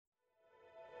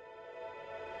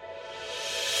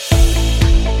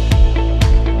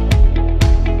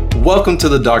Welcome to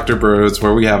the Dr. Bros,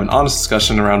 where we have an honest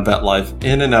discussion around vet life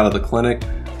in and out of the clinic.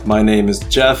 My name is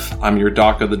Jeff. I'm your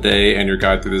doc of the day and your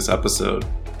guide through this episode.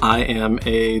 I am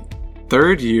a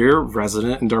third-year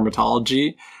resident in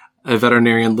dermatology, a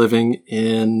veterinarian living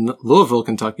in Louisville,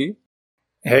 Kentucky.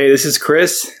 Hey, this is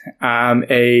Chris. I'm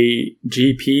a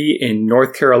GP in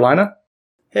North Carolina.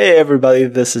 Hey everybody,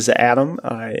 this is Adam.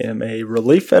 I am a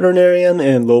relief veterinarian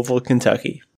in Louisville,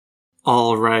 Kentucky.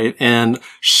 All right, and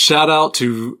shout out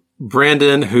to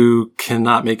Brandon, who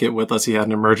cannot make it with us. He had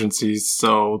an emergency,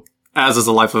 so as is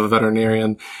the life of a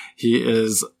veterinarian, he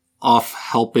is off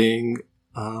helping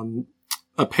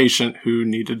a patient who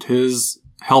needed his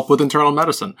help with internal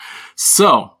medicine.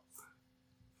 So,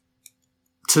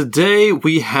 today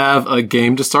we have a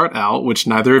game to start out, which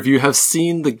neither of you have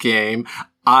seen the game.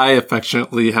 I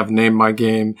affectionately have named my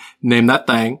game, Name That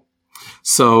Thing.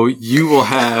 So you will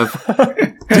have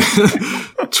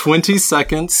 20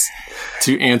 seconds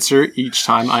to answer each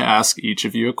time I ask each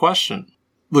of you a question.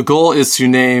 The goal is to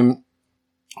name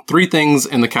 3 things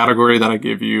in the category that I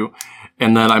give you,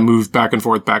 and then I move back and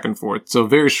forth. So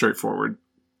very straightforward.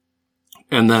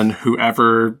 And then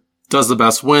whoever does the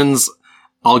best wins.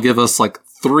 I'll give us like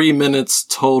 3 minutes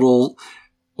total,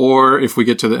 or if we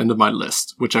get to the end of my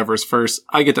list, whichever is first,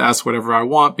 I get to ask whatever I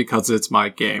want because it's my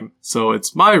game. So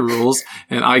it's my rules,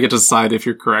 and I get to decide if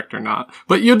you're correct or not.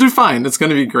 But you'll do fine. It's going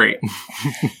to be great.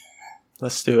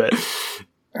 Let's do it.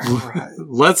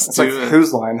 Let's It's do like it.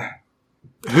 Whose Line?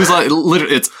 Whose line?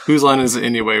 Literally, it's whose line is it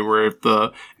anyway, where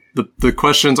the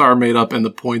questions are made up and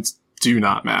the points do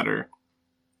not matter.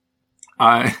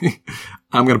 I'm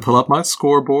going to pull up my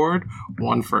scoreboard.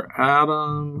 1 for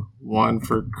Adam, 1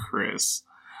 for Chris.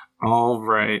 All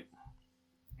right.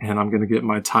 And I'm going to get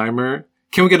my timer.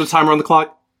 Can we get a timer on the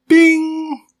clock?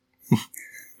 Bing!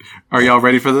 Are y'all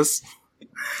ready for this?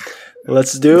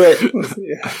 Let's do it.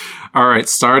 Yeah. All right.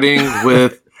 Starting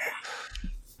with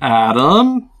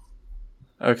Adam.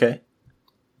 Okay.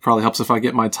 Probably helps if I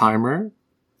get my timer.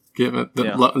 Yeah.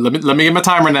 Let me get my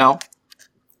timer now.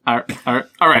 All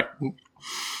right.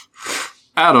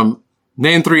 Adam,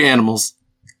 name 3 animals.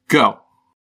 Go.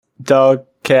 Dog,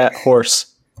 cat, horse.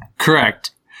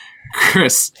 Correct.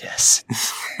 Chris, Yes.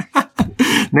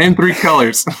 name 3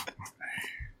 colors.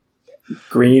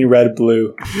 Green, red,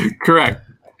 blue. Correct.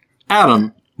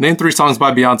 Adam, name 3 songs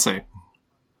by Beyonce.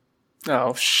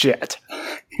 Oh, shit.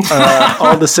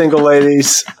 All the Single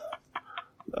Ladies.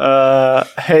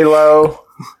 Halo.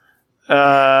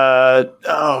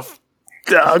 Oh,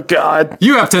 God.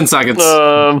 You have 10 seconds.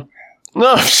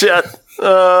 Oh, shit.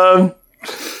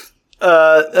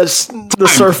 That's the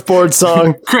surfboard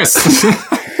song. Chris.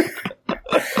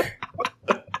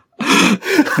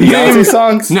 Beyonce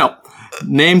songs? No.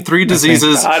 Name 3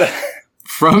 diseases God.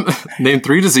 name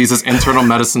 3 diseases internal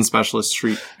medicine specialists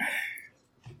treat.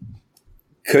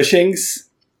 Cushing's,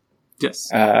 Yes.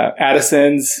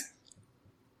 Addison's,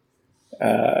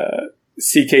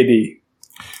 CKD.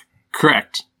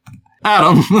 Correct.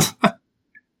 Adam,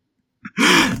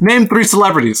 name 3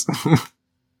 celebrities.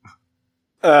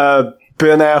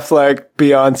 Ben Affleck,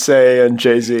 Beyonce, and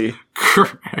Jay-Z.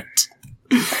 Correct.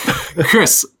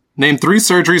 Chris, name 3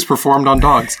 surgeries performed on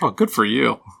dogs. Oh, good for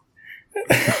you.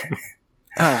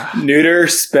 Neuter,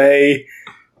 spay,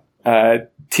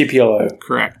 TPLO.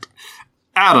 Correct.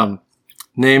 Adam,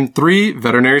 name 3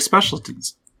 veterinary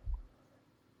specialties.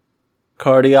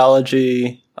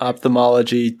 Cardiology,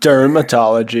 ophthalmology,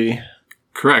 dermatology.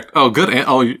 Correct. Oh, good.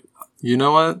 You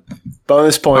know what?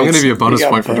 Bonus points. I'm going to give you a bonus You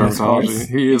got point for bonus dermatology. points.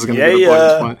 He is going to get a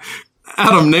bonus point.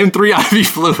 Adam, name 3 IV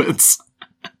fluids.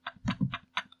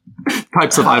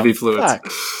 Types of IV fluids.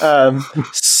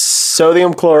 Fuck.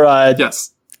 Sodium chloride,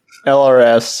 Yes.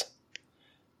 LRS,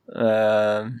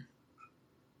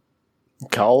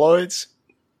 colloids,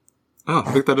 Oh,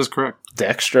 I think that is correct.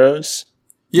 dextrose.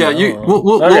 Yeah, Okay.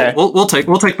 we'll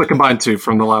take the combined 2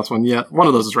 from the last one. Yeah, one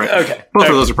of those is right. Okay. Both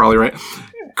of those are probably right.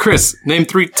 Chris, name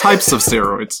 3 types of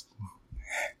steroids.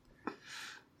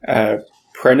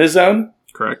 Prednisone,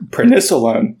 Correct.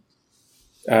 prednisolone,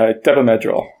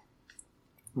 depomedrol.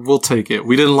 We'll take it.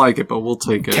 We didn't like it, but we'll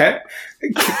take it.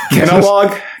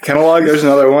 Kenalog, there's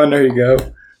another one. There you go.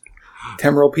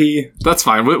 Temeral P. That's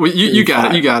fine. You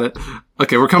got it. You got it.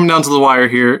 Okay, we're coming down to the wire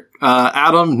here.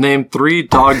 Adam, name 3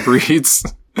 dog breeds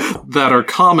that are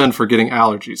common for getting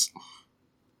allergies.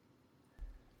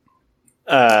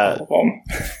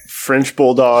 French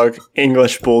Bulldog,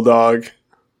 English Bulldog,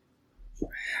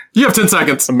 You have 10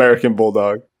 seconds. American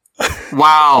Bulldog.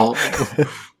 Wow.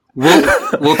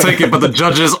 We'll take it, but the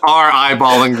judges are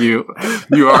eyeballing you.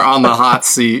 You are on the hot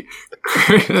seat.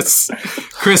 Chris,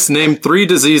 name 3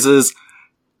 diseases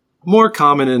more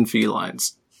common in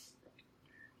felines.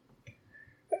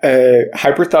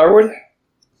 Hyperthyroid.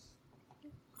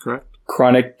 Correct.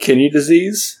 Chronic kidney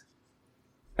disease.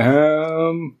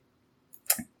 Gosh.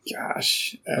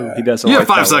 He doesn't. You like have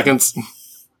 5 that one. seconds.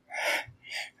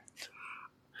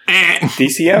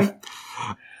 DCM.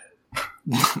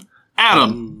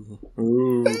 Adam,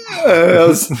 Ooh.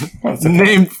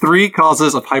 name 3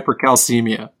 causes of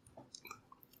hypercalcemia.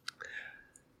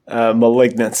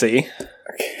 Malignancy.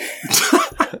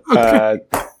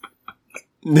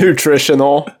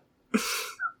 Nutritional.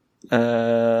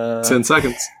 10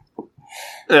 seconds.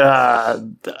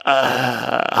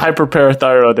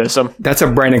 Hyperparathyroidism. That's a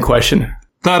Brandon question.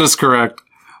 That is correct.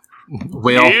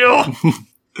 Well,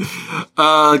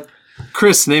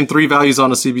 Chris, name 3 values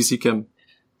on a CBC chem.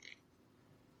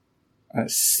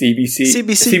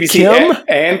 CBC Chem?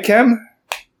 and Chem.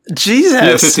 Jesus. You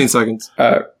have 15 seconds.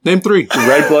 Name 3.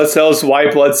 Red blood cells,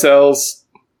 white blood cells,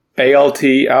 ALT,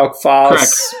 alkphos.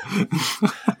 Correct.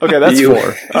 Okay, that's 4. All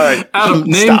right. Adam,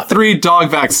 name Stop. 3 dog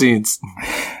vaccines.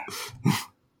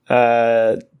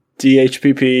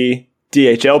 DHPP,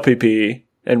 DHLPP,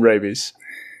 and rabies.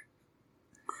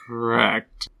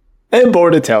 Correct. And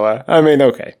Bordetella. I mean,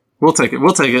 okay. We'll take it.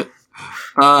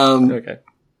 Okay.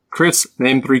 Chris,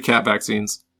 name 3 cat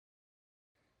vaccines.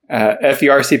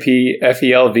 FERCP,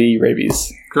 FELV,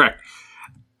 rabies. Correct.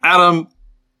 Adam,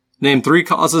 name 3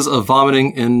 causes of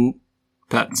vomiting in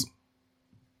pets.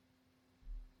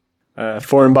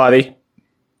 Foreign body.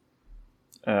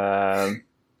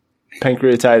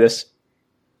 Pancreatitis.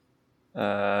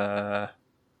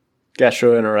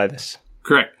 Gastroenteritis.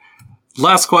 Correct.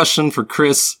 Last question for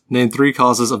Chris. Name 3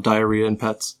 causes of diarrhea in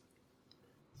pets.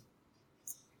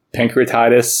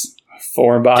 Pancreatitis,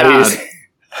 foreign bodies,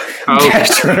 Oh,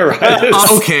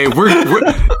 gastroenteritis. okay. We're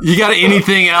you got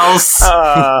anything else?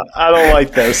 I don't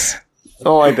like this. I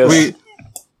don't like this.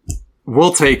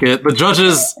 We'll take it. The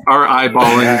judges are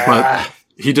eyeballing, but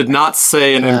he did not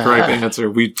say an incorrect answer.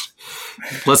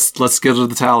 Let's get to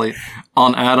the tally.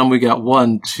 On Adam, we got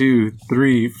 1, 2,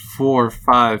 3, 4,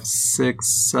 5, 6,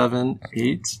 7,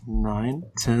 8, 9,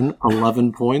 10,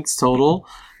 11 points total.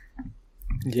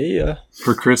 Yeah.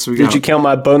 For Chris, we Did got. you count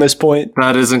my bonus point?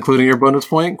 That is including your bonus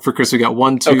point. For Chris, we got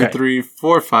 1, 2, Okay. 3,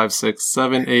 4, 5, 6,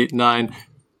 7, 8, 9,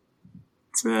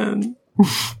 10.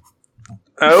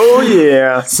 Oh,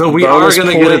 yeah. So we Bonus are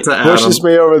going to get it point to Adam. pushes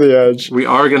me over the edge. We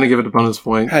are going to give it a bonus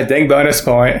point. Dang bonus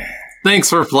point. Thanks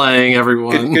for playing,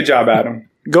 everyone. Good job, Adam.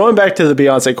 Going back to the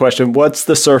Beyonce question, what's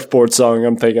the surfboard song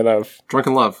I'm thinking of?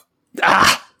 Drunken Love.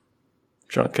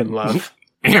 Drunken Love.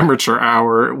 Amateur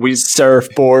Hour.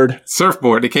 Surfboard.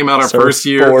 Surfboard. It came out our first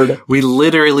year. Surfboard. We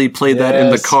literally played that in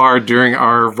the Yes. car during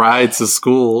our rides to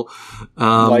school.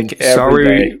 Like every Sorry,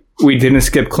 day. we didn't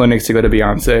skip clinics to go to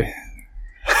Beyonce.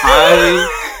 I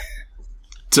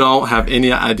don't have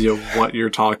any idea what you're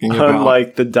talking about.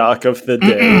 Unlike the doc of the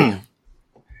day.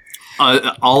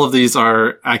 All of these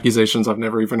are accusations I've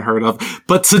never even heard of.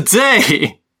 But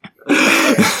today,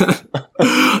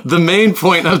 the main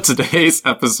point of today's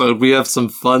episode, we have some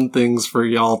fun things for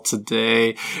y'all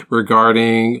today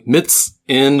regarding myths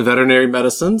in veterinary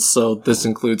medicine. So this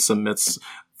includes some myths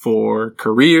for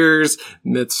careers,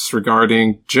 myths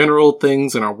regarding general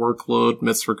things in our workload,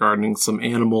 myths regarding some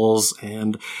animals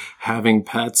and having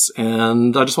pets.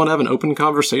 And I just want to have an open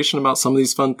conversation about some of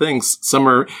these fun things. Some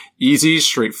are easy,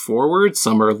 straightforward.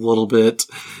 Some are a little bit,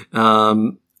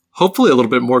 hopefully a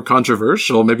little bit more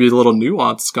controversial, maybe a little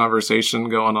nuanced conversation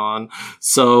going on.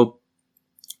 So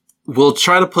we'll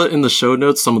try to put in the show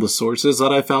notes some of the sources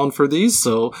that I found for these.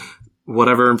 So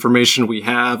whatever information we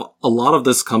have, a lot of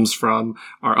this comes from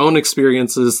our own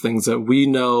experiences, things that we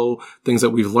know, things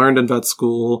that we've learned in vet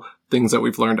school, things that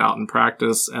we've learned out in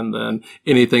practice, and then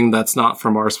anything that's not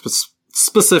from our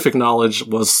specific knowledge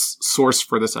was sourced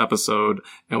for this episode,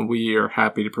 and we are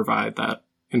happy to provide that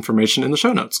information in the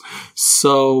show notes.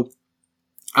 So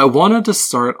I wanted to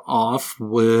start off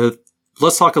with,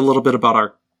 let's talk a little bit about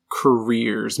our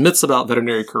careers, myths about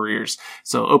veterinary careers.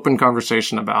 So open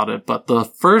conversation about it. But the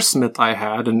first myth I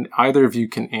had, and either of you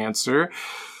can answer,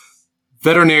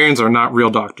 veterinarians are not real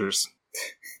doctors.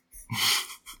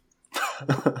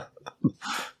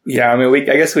 Yeah, I mean,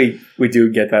 I guess we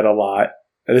do get that a lot.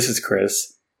 This is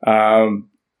Chris.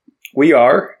 We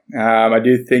are. I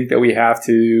do think that we have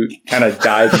to kind of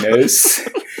diagnose.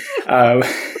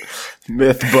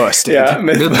 Myth busted. Yeah,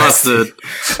 Myth busted.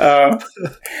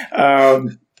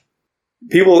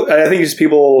 I think just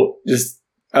people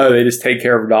they just take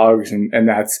care of dogs and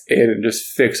that's it and just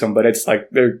fix them. But it's like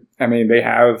they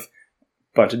have a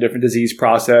bunch of different disease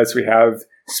process. We have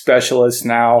specialists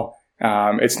now.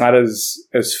 It's not as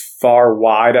far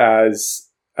wide as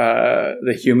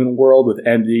the human world with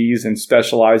MDs and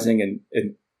specializing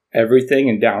in everything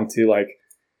and down to like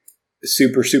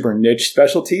super, super niche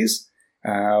specialties,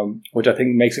 which I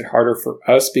think makes it harder for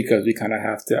us because we kind of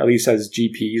have to, at least as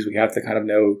GPs, we have to kind of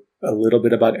know a little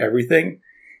bit about everything.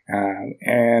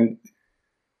 And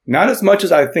not as much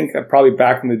as I think probably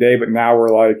back in the day, but now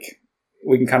we're like,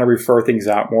 we can kind of refer things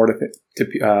out more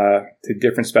to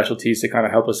different specialties to kind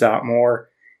of help us out more.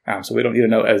 So we don't need to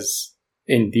know as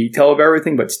in detail of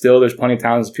everything, but still there's plenty of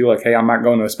times people are like, hey, I'm not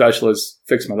going to a specialist,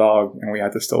 fix my dog. And we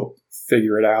have to still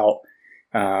figure it out.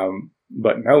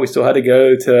 But no, we still had to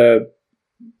go to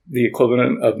the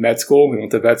equivalent of med school. We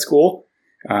went to vet school.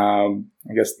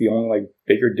 I guess the only like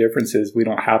bigger difference is we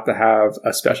don't have to have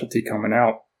a specialty coming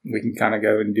out. We can kind of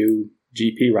go and do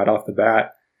GP right off the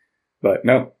bat. But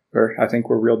no, I think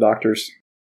we're real doctors.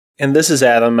 And this is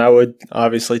Adam. I would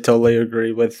obviously totally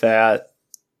agree with that.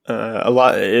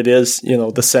 It is,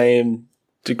 the same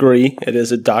degree. It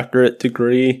is a doctorate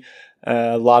degree.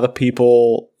 A lot of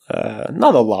people,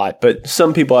 not a lot, but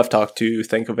some people I've talked to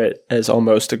think of it as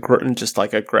almost just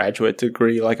like a graduate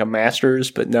degree, like a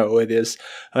master's, but no, it is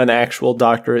an actual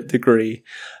doctorate degree.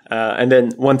 And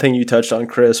then one thing you touched on,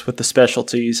 Chris, with the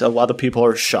specialties, a lot of people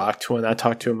are shocked when I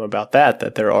talk to them about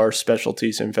that there are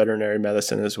specialties in veterinary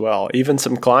medicine as well. Even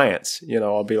some clients,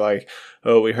 I'll be like,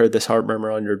 oh, we heard this heart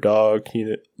murmur on your dog.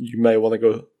 You may want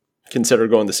to consider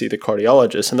going to see the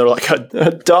cardiologist. And they're like,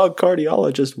 a dog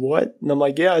cardiologist, what? And I'm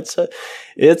like, yeah,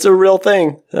 it's a real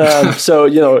thing. So,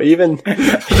 even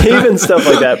stuff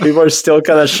like that, people are still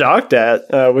kind of shocked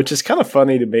at, which is kind of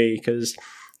funny to me because,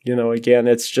 again,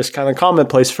 it's just kind of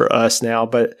commonplace for us now.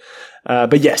 But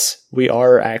yes, we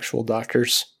are actual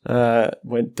doctors.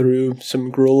 Went through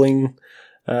some grueling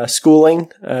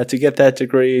schooling to get that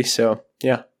degree. So,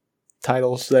 yeah,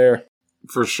 titles there.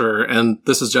 For sure. And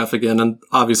this is Jeff again. And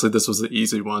obviously this was the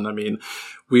easy one. I mean,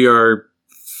 we are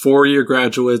 4-year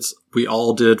graduates. We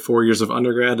all did 4 years of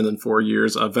undergrad and then 4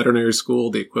 years of veterinary school,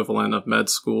 the equivalent of med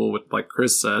school, like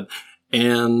Chris said.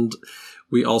 And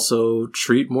we also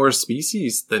treat more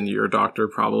species than your doctor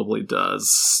probably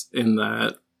does, in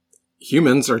that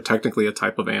humans are technically a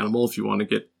type of animal if you want to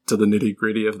get to the nitty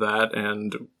gritty of that.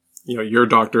 And,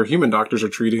 human doctors are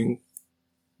treating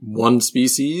one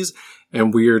species,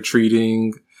 and we are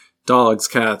treating dogs,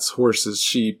 cats, horses,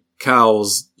 sheep,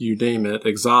 cows, you name it,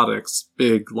 exotics,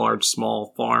 big, large,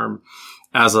 small, farm,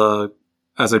 as a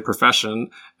profession.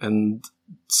 And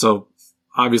so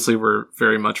obviously we're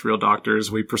very much real doctors.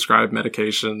 We prescribe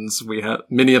medications.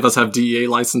 Many of us have DEA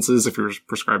licenses if you're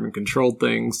prescribing controlled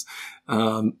things.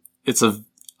 It's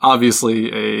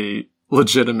obviously a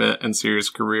legitimate and serious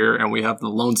career, and we have the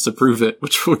loans to prove it,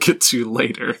 which we'll get to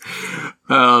later.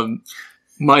 God.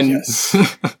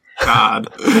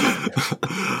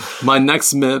 My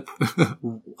next myth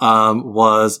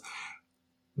was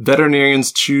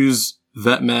veterinarians choose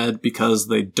vet med because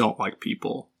they don't like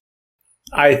people.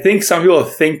 I think some people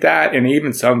think that, and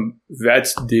even some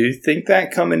vets do think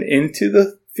that coming into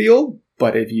the field.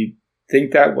 But if you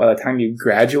think that by the time you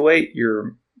graduate,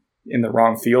 you're in the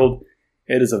wrong field.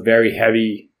 It is a very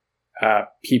heavy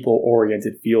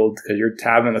people-oriented field because you're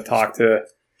having to talk to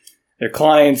their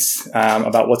clients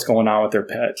about what's going on with their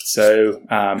pet. So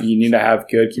you need to have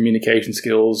good communication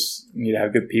skills. You need to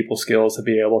have good people skills to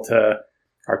be able to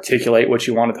articulate what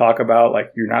you want to talk about.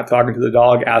 Like, you're not talking to the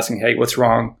dog asking, hey, what's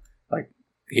wrong? Like,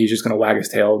 he's just going to wag his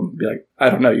tail and be like, I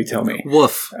don't know, you tell me.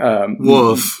 Woof.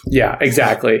 Woof. Yeah,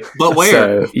 exactly. But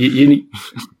where? So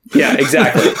yeah,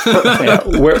 exactly.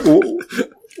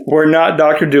 We're not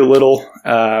Dr. Dolittle.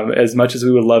 As much as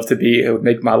we would love to be, it would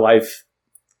make my life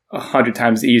 100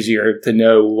 times easier to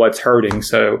know what's hurting.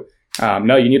 So,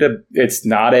 no, you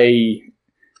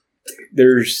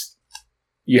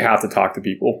have to talk to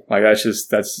people. Like,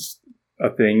 that's a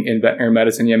thing in veterinary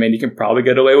medicine. I mean, you can probably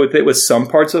get away with it with some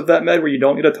parts of vet med where you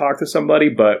don't need to talk to somebody,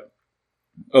 but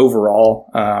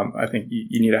overall, I think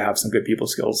you need to have some good people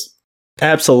skills.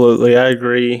 Absolutely. I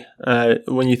agree.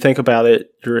 When you think about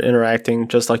it, you're interacting,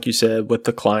 just like you said, with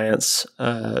the clients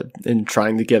and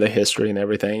trying to get a history and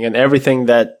everything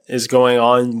that is going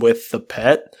on with the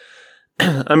pet.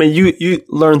 I mean, you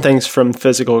learn things from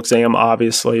physical exam,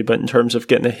 obviously, but in terms of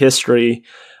getting a history,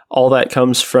 all that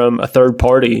comes from a third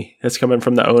party. It's coming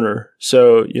from the owner.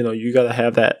 So, you got to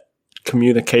have that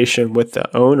communication with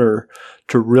the owner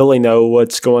to really know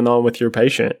what's going on with your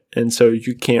patient. And so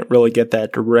you can't really get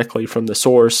that directly from the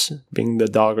source, being the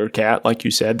dog or cat. Like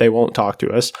you said, they won't talk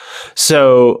to us.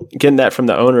 So getting that from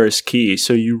the owner is key.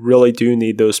 So you really do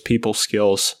need those people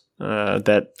skills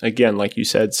that, again, like you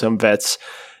said, some vets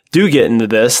do get into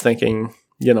this thinking,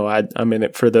 I'm in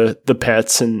it for the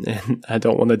pets and I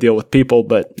don't want to deal with people,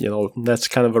 but, that's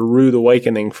kind of a rude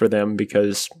awakening for them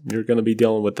because you're going to be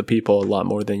dealing with the people a lot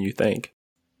more than you think.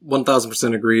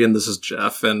 1000% agree. And this is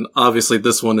Jeff. And obviously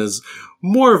this one is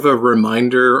more of a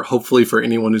reminder, hopefully for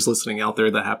anyone who's listening out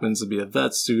there that happens to be a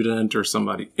vet student or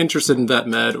somebody interested in vet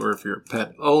med, or if you're a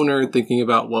pet owner thinking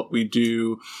about what we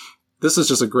do. This is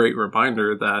just a great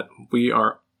reminder that we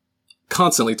are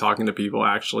constantly talking to people.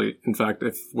 Actually, in fact,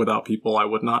 if without people, I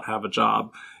would not have a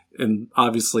job. And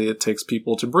obviously it takes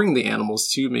people to bring the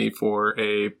animals to me for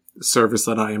a service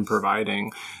that I am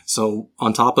providing. So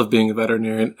on top of being a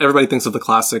veterinarian, everybody thinks of the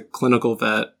classic clinical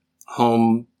vet,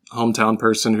 hometown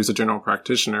person who's a general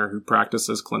practitioner who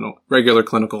practices regular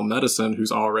clinical medicine,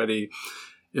 who's already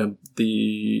a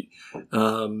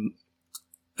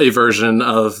version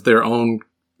of their own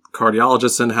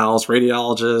cardiologist in-house,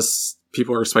 radiologists.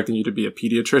 People are expecting you to be a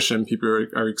pediatrician. People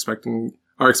are expecting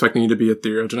you to be a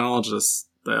theriogenologist,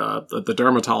 the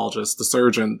dermatologist, the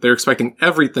surgeon. They're expecting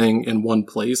everything in one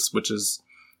place, which is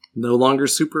no longer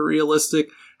super realistic.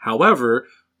 However,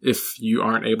 if you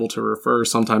aren't able to refer,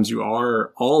 sometimes you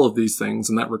are all of these things,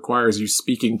 and that requires you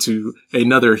speaking to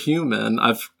another human.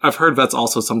 I've heard vets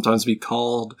also sometimes be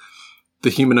called the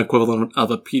human equivalent of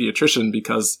a pediatrician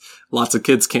because lots of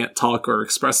kids can't talk or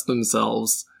express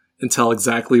themselves and tell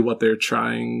exactly what they're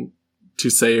trying to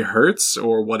say hurts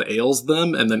or what ails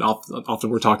them. And then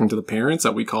often we're talking to the parents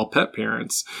that we call pet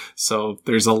parents. So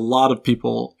there's a lot of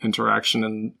people interaction,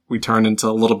 and we turn into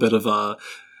a little bit of a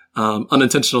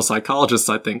unintentional psychologists,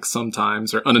 I think,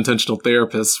 sometimes, or unintentional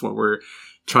therapists, where we're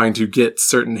trying to get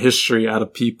certain history out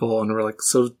of people. And we're like,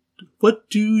 so what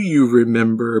do you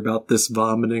remember about this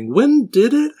vomiting? When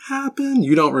did it happen?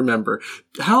 You don't remember.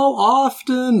 How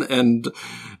often? And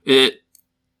it,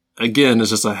 again,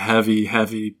 is just a heavy,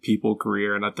 heavy people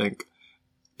career. And I think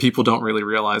people don't really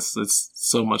realize it's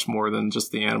so much more than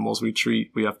just the animals we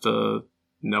treat. We have to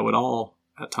know it all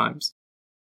at times.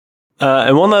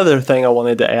 And one other thing I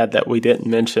wanted to add that we didn't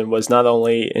mention was not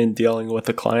only in dealing with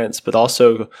the clients, but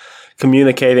also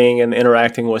communicating and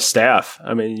interacting with staff.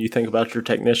 I mean, you think about your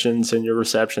technicians and your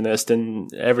receptionist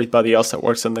and everybody else that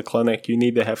works in the clinic. You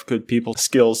need to have good people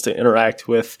skills to interact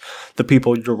with the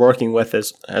people you're working with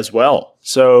as well.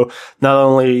 So not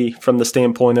only from the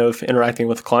standpoint of interacting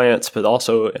with clients, but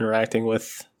also interacting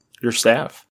with your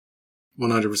staff.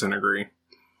 100% agree.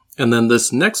 And then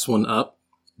this next one up,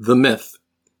 the myth.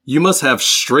 You must have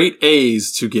straight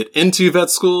A's to get into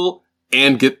vet school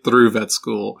and get through vet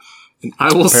school. And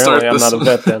I will start this. I'm not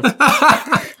a vet then.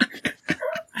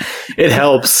 It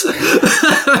helps.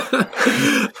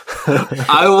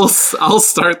 I'll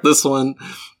start this one.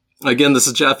 Again, this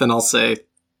is Jeff, and I'll say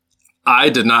I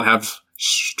did not have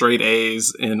straight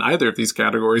A's in either of these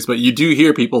categories, but you do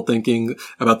hear people thinking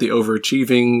about the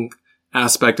overachieving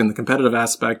aspect and the competitive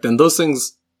aspect, and those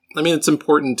things. I mean, it's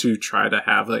important to try to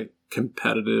have a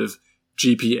competitive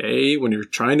GPA when you're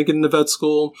trying to get into vet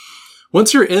school.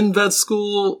 Once you're in vet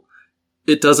school,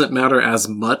 it doesn't matter as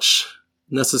much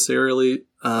necessarily.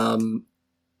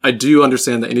 I do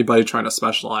understand that anybody trying to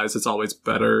specialize, it's always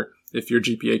better if your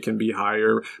GPA can be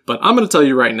higher. But I'm going to tell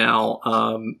you right now,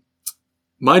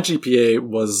 my GPA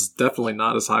was definitely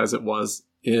not as high as it was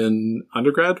in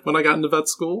undergrad when I got into vet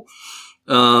school.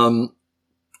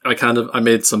 I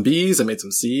made some B's, I made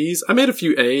some C's, I made a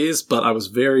few A's, but I was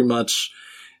very much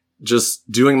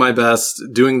just doing my best,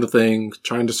 doing the thing,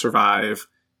 trying to survive,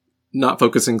 not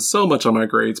focusing so much on my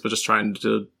grades, but just trying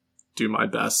to do my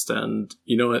best. And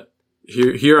you know what?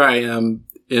 Here I am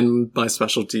in my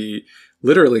specialty,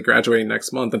 literally graduating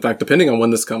next month. In fact, depending on when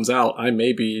this comes out, I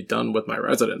may be done with my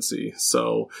residency.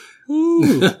 So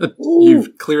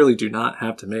you clearly do not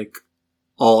have to make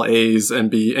all A's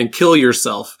and kill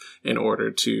yourself in order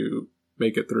to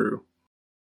make it through.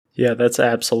 Yeah, that's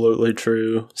absolutely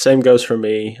true. Same goes for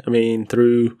me. I mean,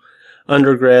 through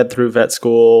undergrad, through vet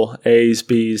school, A's,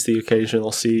 B's, the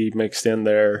occasional C mixed in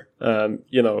there.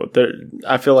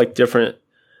 I feel like different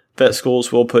vet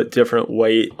schools will put different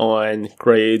weight on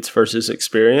grades versus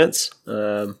experience.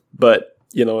 But,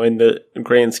 in the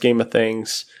grand scheme of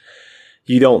things,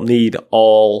 you don't need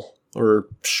all or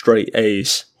straight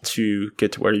A's to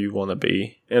get to where you want to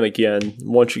be. And again,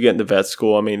 once you get into vet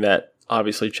school, I mean, that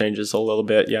obviously changes a little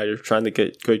bit. Yeah, you're trying to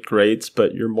get good grades,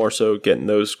 but you're more so getting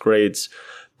those grades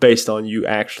based on you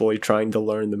actually trying to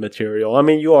learn the material. I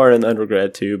mean, you are an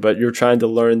undergrad too, but you're trying to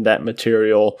learn that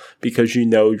material because you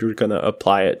know you're going to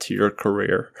apply it to your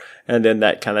career. And then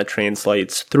that kind of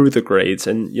translates through the grades.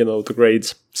 And, the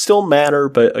grades still matter,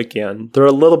 but again, they're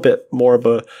a little bit more of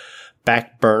a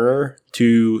back burner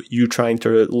to you trying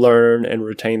to learn and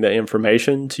retain the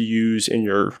information to use in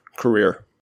your career.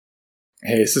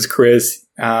 Hey, this is Chris.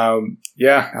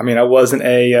 Yeah, I mean, I wasn't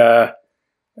a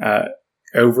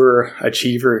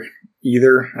overachiever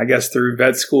either, I guess, through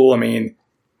vet school. I mean,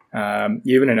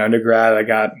 even in undergrad, I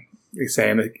got the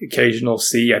same occasional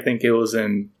C. I think it was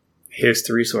in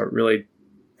history, so it really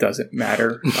doesn't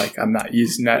matter. Like, I'm not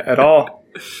using that at all.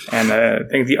 And I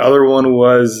think the other one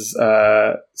was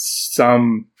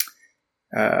some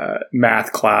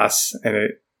math class, and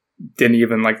it didn't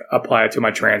even like apply it to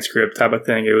my transcript type of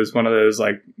thing. It was one of those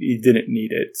like you didn't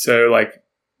need it. So like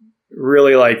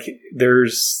really like you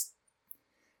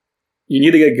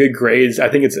need to get good grades. I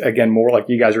think it's again more like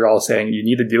you guys are all saying you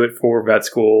need to do it for vet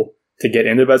school to get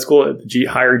into vet school.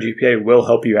 Higher GPA will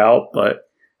help you out, but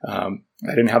I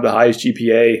didn't have the highest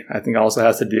GPA. I think it also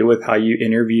has to do with how you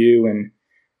interview and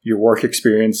your work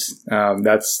experience.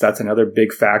 That's another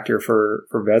big factor for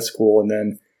vet school, and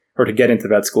then or to get into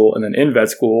vet school. And then in vet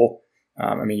school,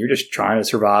 I mean, you're just trying to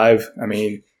survive. I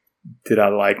mean, did I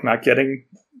like not getting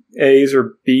A's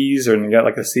or B's or get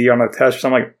like a C on a test or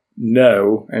something? Like,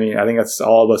 no. I mean, I think that's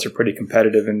all of us are pretty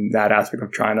competitive in that aspect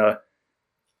of trying to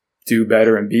do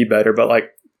better and be better. But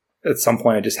like at some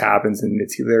point it just happens, and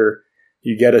it's either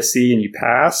you get a C and you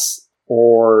pass,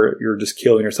 or you're just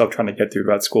killing yourself trying to get through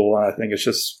vet school. And I think it's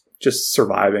just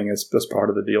surviving is part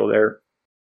of the deal there.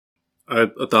 I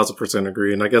 1,000%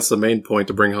 agree. And I guess the main point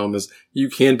to bring home is you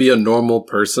can be a normal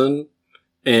person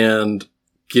and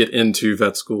get into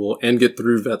vet school and get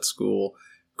through vet school.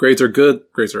 Grades are good.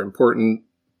 Grades are important,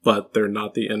 but they're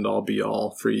not the end all be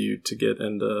all for you to get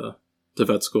into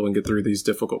vet school and get through these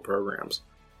difficult programs.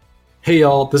 Hey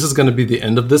y'all, this is going to be the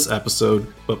end of this episode,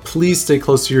 but please stay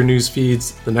close to your news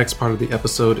feeds. The next part of the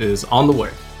episode is on the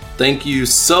way. Thank you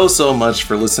so much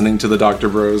for listening to the Dr.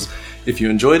 Bros. If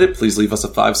you enjoyed it, please leave us a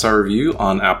 5-star review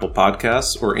on Apple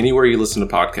Podcasts or anywhere you listen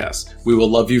to podcasts. We will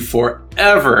love you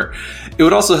forever. It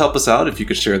would also help us out if you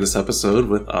could share this episode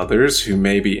with others who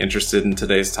may be interested in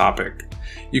today's topic.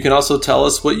 You can also tell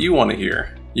us what you want to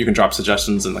hear. You can drop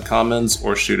suggestions in the comments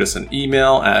or shoot us an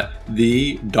email at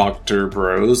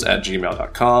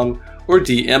thedoctorbros@gmail.com or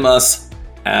DM us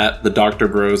at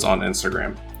thedoctorbros on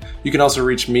Instagram. You can also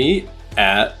reach me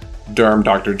at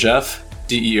DermDrJeff,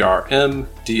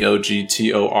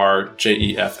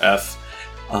 DermDogtorJeff,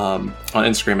 on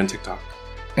Instagram and TikTok.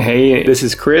 Hey, this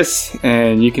is Chris,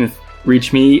 and you can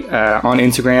reach me on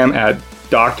Instagram at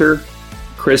Dr.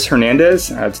 Chris Hernandez.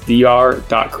 That's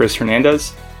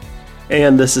dr.chrishernandez.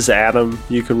 And this is Adam.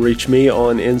 You can reach me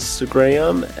on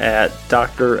Instagram at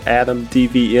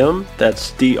DrAdamDVM.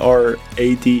 That's DrAdamDVM.